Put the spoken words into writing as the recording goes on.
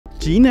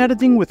Gene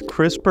editing with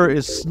CRISPR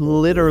is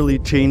literally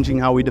changing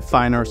how we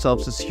define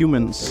ourselves as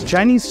humans.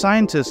 Chinese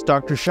scientist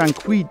Dr.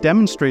 Kui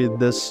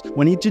demonstrated this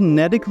when he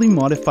genetically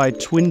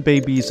modified twin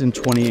babies in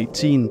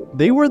 2018.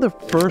 They were the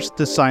first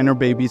designer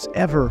babies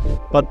ever,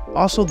 but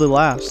also the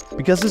last,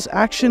 because his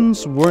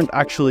actions weren't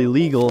actually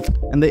legal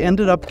and they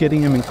ended up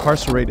getting him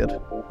incarcerated.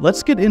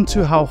 Let's get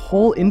into how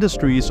whole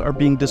industries are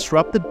being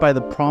disrupted by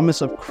the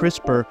promise of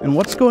CRISPR and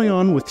what's going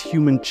on with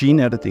human gene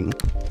editing.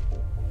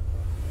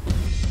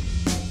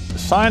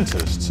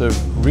 Scientists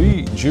have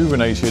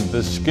rejuvenated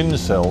the skin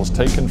cells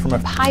taken from a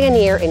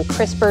pioneer in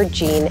CRISPR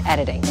gene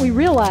editing. We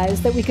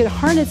realized that we could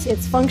harness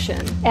its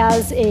function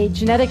as a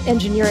genetic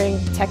engineering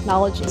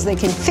technology. They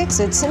can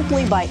fix it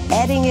simply by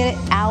editing it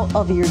out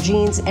of your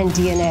genes and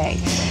DNA.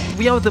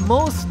 We are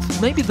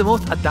maybe the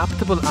most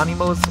adaptable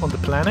animals on the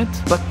planet,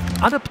 but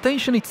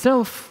adaptation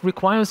itself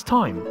requires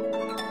time.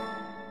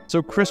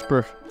 So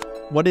CRISPR,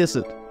 what is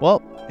it?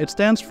 Well, it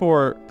stands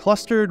for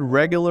Clustered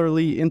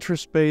Regularly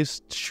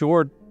Interspaced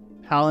Short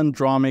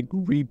Palindromic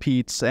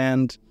Repeats,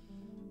 and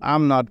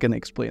I'm not gonna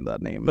explain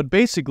that name. But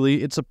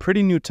basically, it's a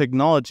pretty new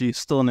technology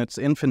still in its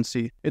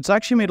infancy. It's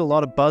actually made a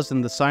lot of buzz in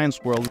the science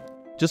world.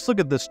 Just look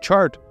at this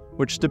chart,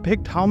 which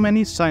depicts how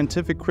many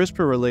scientific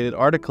CRISPR-related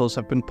articles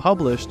have been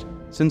published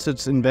since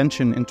its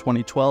invention in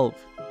 2012.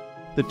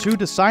 The two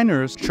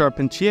designers,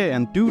 Charpentier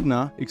and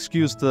Doudna,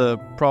 excuse the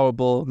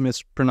probable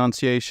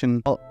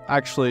mispronunciation. Well,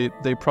 actually,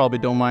 they probably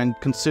don't mind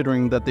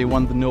considering that they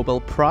won the Nobel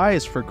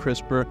Prize for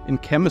CRISPR in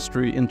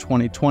chemistry in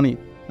 2020.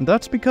 And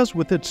that's because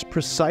with its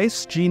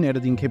precise gene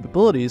editing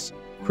capabilities,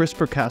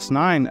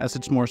 CRISPR-Cas9, as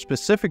it's more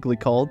specifically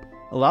called,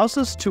 allows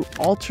us to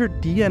alter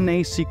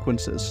DNA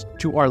sequences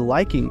to our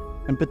liking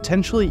and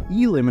potentially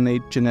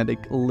eliminate genetic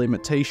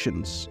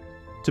limitations.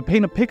 To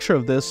paint a picture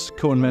of this,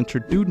 co-inventor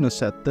Doudna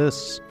said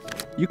this: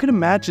 "You can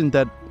imagine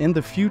that in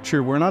the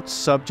future we're not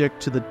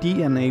subject to the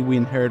DNA we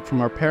inherit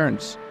from our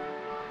parents,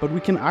 but we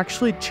can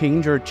actually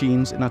change our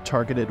genes in a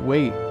targeted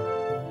way."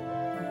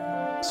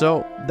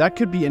 So that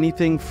could be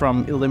anything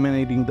from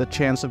eliminating the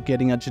chance of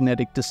getting a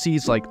genetic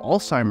disease like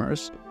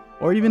Alzheimer's,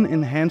 or even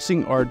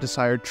enhancing our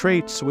desired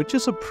traits, which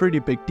is a pretty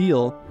big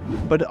deal,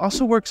 but it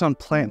also works on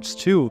plants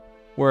too,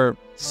 where,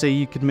 say,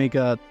 you could make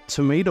a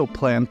tomato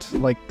plant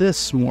like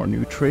this more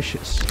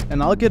nutritious.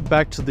 And I'll get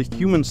back to the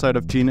human side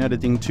of gene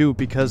editing too,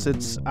 because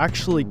it's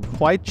actually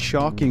quite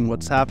shocking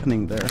what's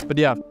happening there. But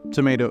yeah,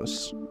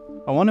 tomatoes.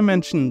 I want to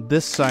mention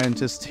this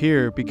scientist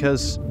here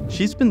because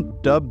she's been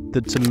dubbed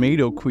the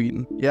Tomato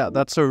Queen. Yeah,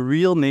 that's a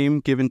real name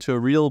given to a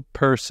real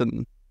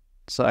person.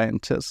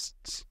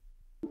 Scientists.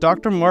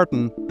 Dr.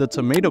 Martin, the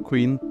Tomato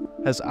Queen,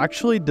 has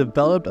actually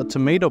developed a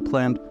tomato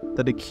plant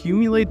that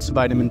accumulates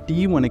vitamin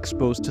D when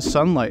exposed to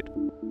sunlight.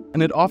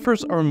 And it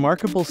offers a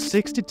remarkable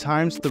 60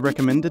 times the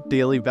recommended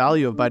daily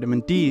value of vitamin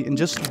D in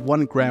just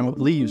 1 gram of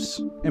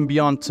leaves. And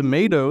beyond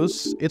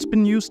tomatoes, it's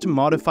been used to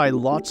modify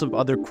lots of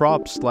other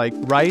crops like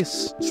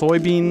rice,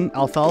 soybean,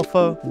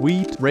 alfalfa,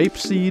 wheat,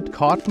 rapeseed,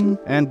 cotton,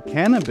 and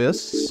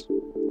cannabis.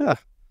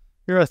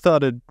 Here I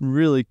thought it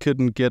really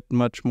couldn't get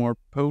much more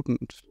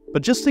potent.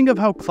 But just think of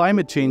how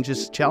climate change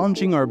is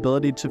challenging our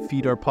ability to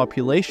feed our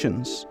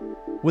populations.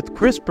 With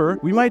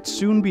CRISPR, we might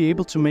soon be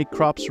able to make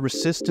crops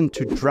resistant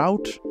to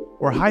drought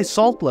or high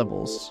salt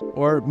levels,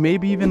 or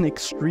maybe even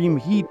extreme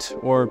heat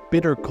or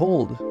bitter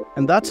cold.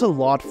 And that's a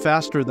lot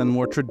faster than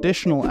more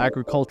traditional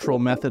agricultural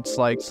methods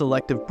like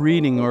selective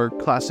breeding or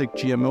classic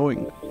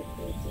GMOing.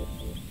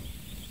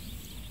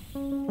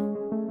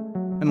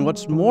 And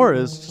what's more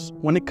is,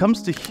 when it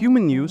comes to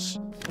human use,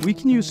 we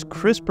can use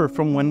CRISPR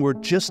from when we're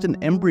just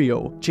an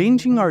embryo,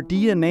 changing our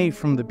DNA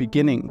from the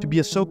beginning to be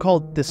a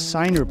so-called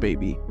designer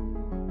baby.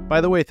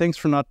 By the way, thanks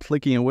for not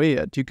clicking away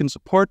yet. You can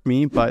support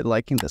me by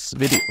liking this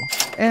video.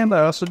 And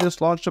I also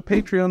just launched a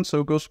Patreon,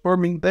 so go support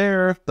me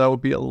there. That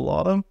would be a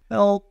lot of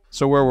help.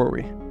 So where were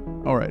we?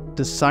 Alright,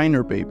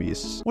 designer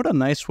babies. What a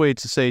nice way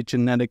to say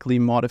genetically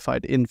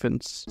modified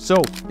infants.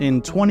 So,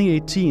 in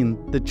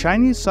 2018, the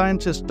Chinese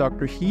scientist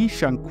Dr.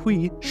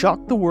 Kui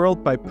shocked the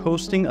world by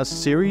posting a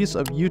series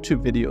of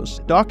YouTube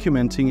videos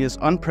documenting his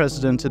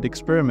unprecedented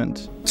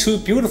experiment. Two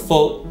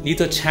beautiful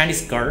little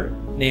Chinese girls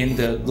named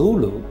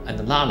Lulu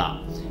and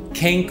Lala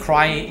came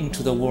crying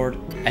into the world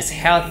as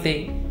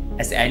healthy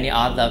as any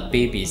other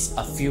babies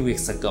a few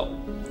weeks ago.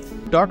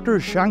 Dr.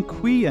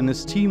 Kui and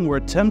his team were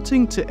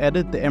attempting to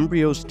edit the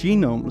embryo's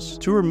genomes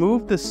to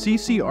remove the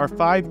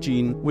CCR5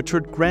 gene, which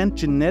would grant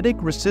genetic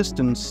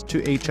resistance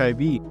to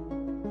HIV.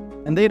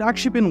 And they'd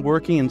actually been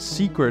working in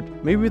secret,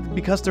 maybe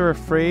because they're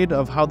afraid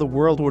of how the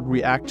world would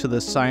react to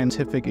this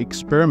scientific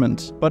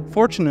experiment. But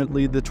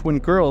fortunately, the twin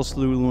girls,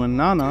 Lulu and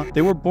Nana,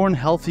 they were born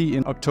healthy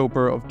in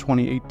October of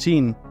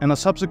 2018, and a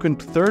subsequent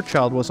third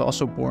child was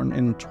also born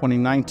in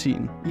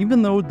 2019.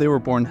 Even though they were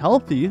born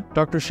healthy,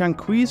 Dr.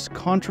 Kui's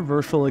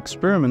controversial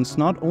experiments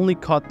not only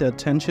caught the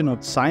attention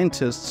of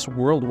scientists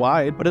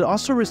worldwide, but it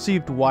also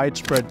received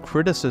widespread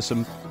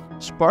criticism,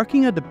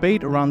 sparking a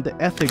debate around the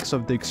ethics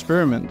of the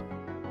experiment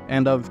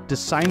and of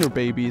designer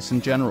babies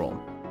in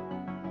general.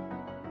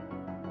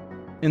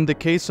 In the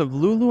case of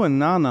Lulu and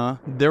Nana,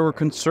 there were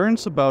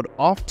concerns about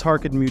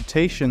off-target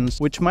mutations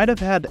which might have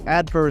had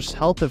adverse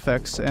health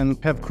effects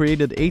and have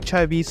created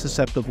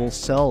HIV-susceptible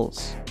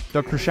cells.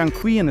 Dr.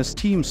 Xiangqui and his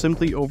team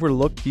simply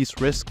overlooked these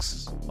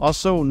risks.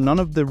 Also, none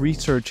of the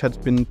research has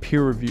been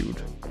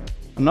peer-reviewed.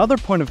 Another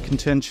point of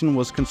contention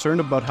was concerned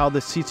about how the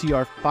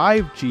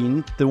CCR5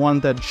 gene, the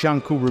one that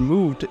Xiangqui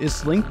removed,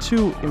 is linked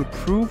to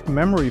improved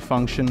memory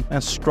function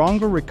and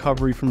stronger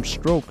recovery from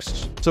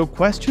strokes. So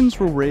questions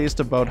were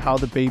raised about how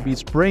the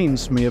baby's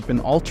brains may have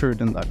been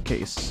altered in that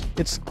case.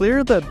 It's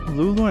clear that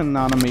Lulu and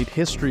Nana made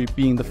history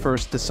being the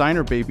first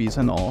designer babies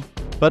and all,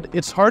 but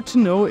it's hard to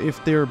know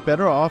if they're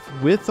better off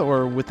with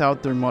or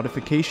without their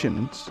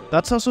modifications.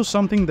 That's also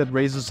something that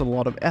raises a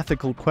lot of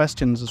ethical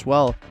questions as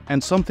well,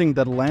 and something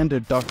that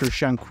landed Dr.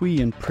 Xiangqui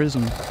in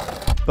prison.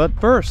 But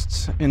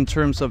first, in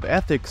terms of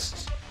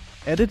ethics,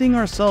 editing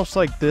ourselves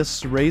like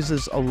this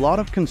raises a lot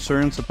of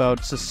concerns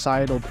about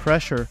societal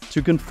pressure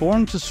to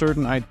conform to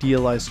certain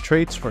idealized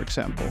traits, for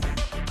example.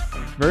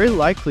 Very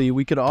likely,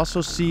 we could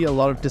also see a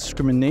lot of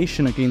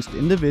discrimination against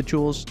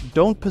individuals who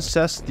don't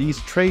possess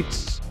these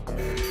traits.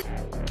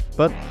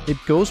 But it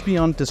goes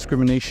beyond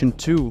discrimination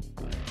too.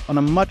 On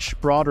a much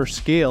broader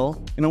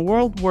scale, in a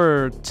world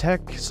where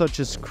tech such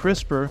as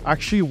CRISPR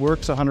actually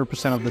works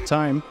 100% of the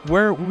time,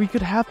 where we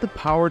could have the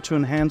power to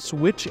enhance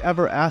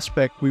whichever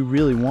aspect we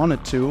really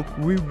wanted to,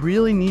 we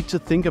really need to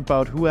think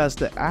about who has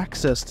the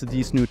access to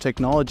these new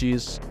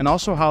technologies and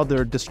also how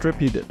they're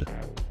distributed.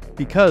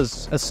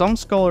 Because, as some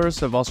scholars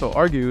have also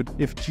argued,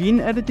 if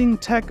gene editing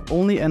tech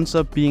only ends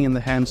up being in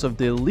the hands of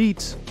the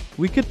elite,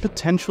 we could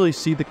potentially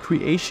see the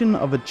creation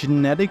of a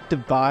genetic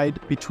divide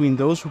between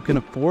those who can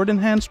afford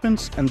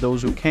enhancements and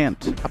those who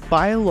can't. A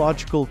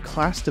biological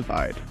class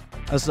divide,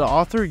 as the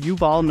author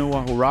Yuval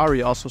Noah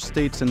Harari also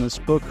states in his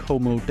book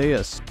Homo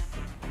Deus.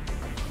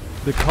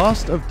 The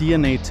cost of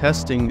DNA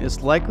testing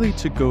is likely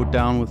to go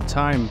down with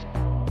time,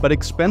 but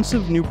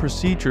expensive new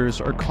procedures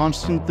are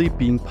constantly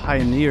being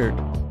pioneered.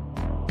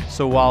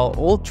 So while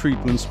old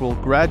treatments will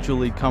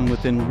gradually come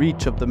within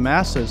reach of the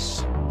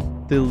masses,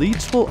 the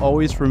elites will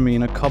always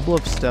remain a couple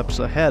of steps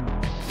ahead.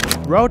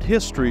 Throughout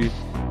history,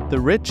 the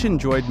rich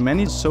enjoyed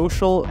many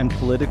social and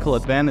political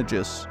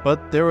advantages,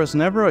 but there was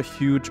never a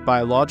huge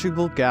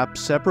biological gap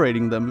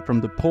separating them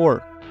from the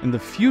poor. In the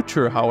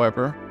future,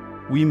 however,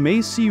 we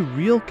may see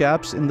real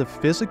gaps in the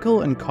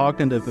physical and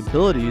cognitive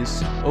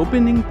abilities,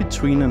 opening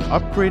between an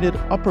upgraded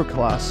upper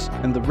class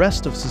and the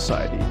rest of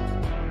society.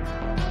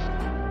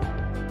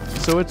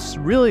 So it's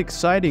really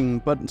exciting,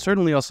 but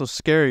certainly also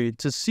scary,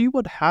 to see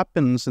what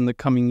happens in the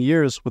coming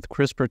years with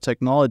CRISPR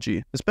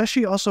technology,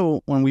 especially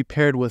also when we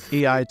pair it with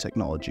AI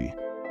technology.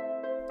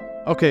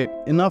 Okay,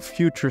 enough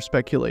future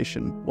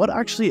speculation. What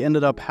actually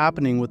ended up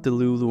happening with the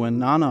Lulu and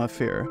Nana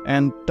affair,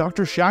 and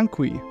Dr.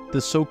 Xiangqui,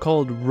 the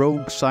so-called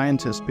rogue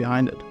scientist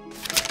behind it?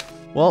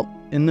 Well,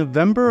 in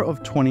November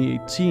of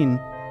 2018,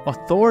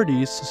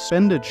 authorities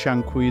suspended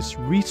Xiangqui's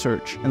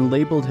research and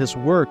labeled his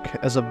work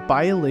as a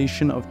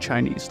violation of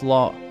Chinese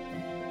law.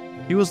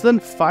 He was then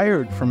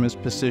fired from his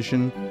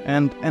position,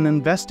 and an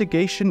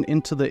investigation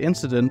into the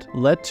incident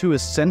led to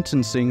his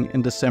sentencing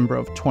in December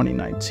of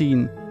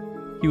 2019.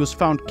 He was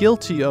found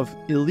guilty of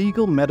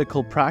illegal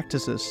medical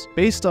practices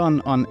based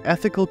on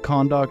unethical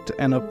conduct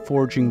and of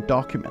forging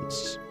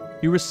documents.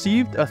 He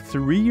received a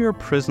 3-year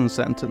prison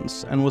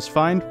sentence and was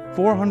fined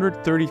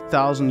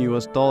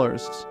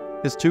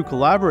 $430,000. His 2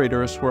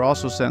 collaborators were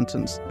also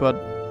sentenced,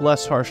 but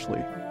less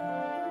harshly.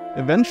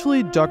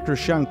 Eventually, Dr.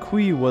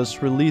 Xiangqui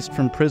was released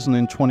from prison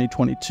in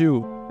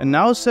 2022, and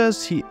now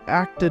says he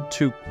acted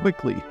too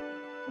quickly.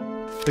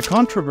 The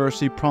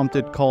controversy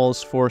prompted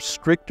calls for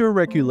stricter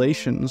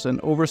regulations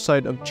and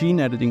oversight of gene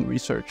editing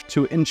research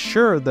to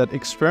ensure that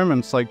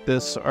experiments like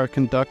this are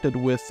conducted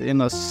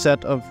within a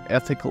set of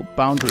ethical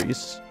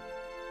boundaries.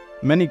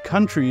 Many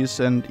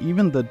countries, and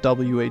even the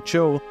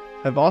WHO,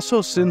 have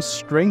also since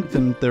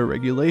strengthened their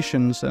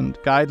regulations and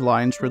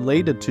guidelines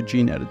related to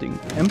gene editing,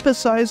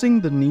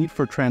 emphasizing the need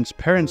for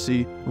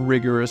transparency,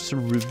 rigorous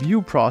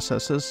review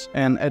processes,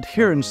 and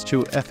adherence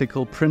to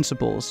ethical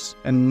principles,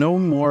 and no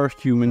more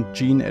human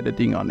gene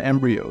editing on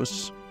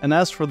embryos. And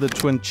as for the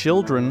twin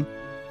children,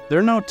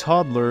 they're now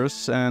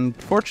toddlers, and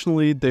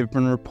fortunately they've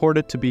been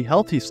reported to be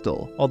healthy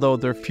still, although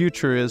their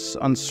future is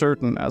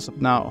uncertain as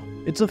of now.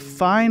 It's a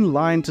fine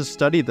line to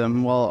study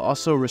them while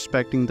also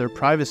respecting their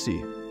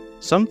privacy,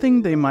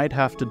 something they might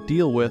have to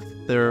deal with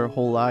their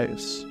whole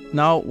lives.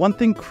 Now, one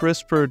thing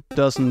CRISPR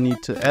doesn't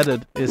need to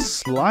edit is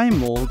slime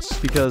molds,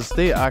 because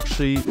they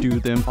actually do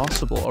the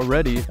impossible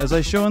already, as I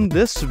show in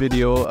this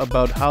video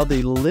about how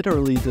they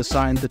literally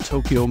designed the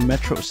Tokyo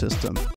metro system.